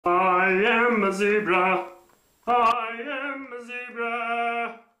am a zebra. I am a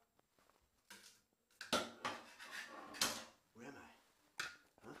zebra. Where am I?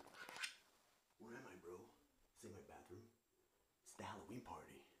 Huh? Where am I, bro? This ain't my bathroom. It's the Halloween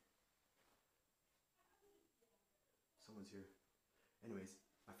party. Someone's here. Anyways,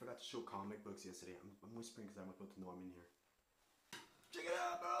 I forgot to show comic books yesterday. I'm whispering because I'm about to know I'm in here. Check it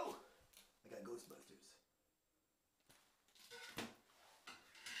out, bro! I got Ghostbusters.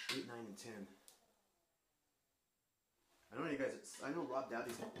 8, 9, and 10. I know you guys, I know Rob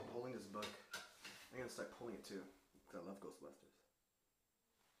Daddy's pulling this book. I'm gonna start pulling it too, because I love Ghostbusters.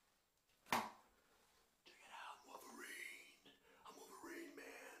 Check it out, Wolverine! I'm Wolverine,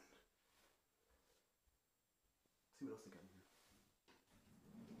 man! Let's see what else they got in here.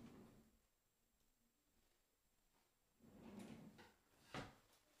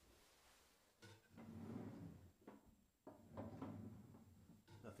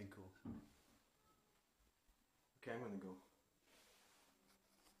 Nothing cool. Okay, I'm gonna go.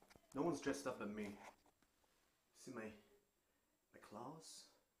 No one's dressed up but me. See my claws?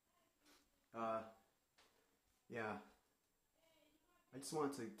 Yeah. I just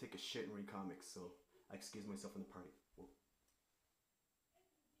wanted to take a shit and read comics, so I excused myself from the party. Whoa.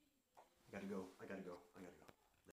 I gotta go.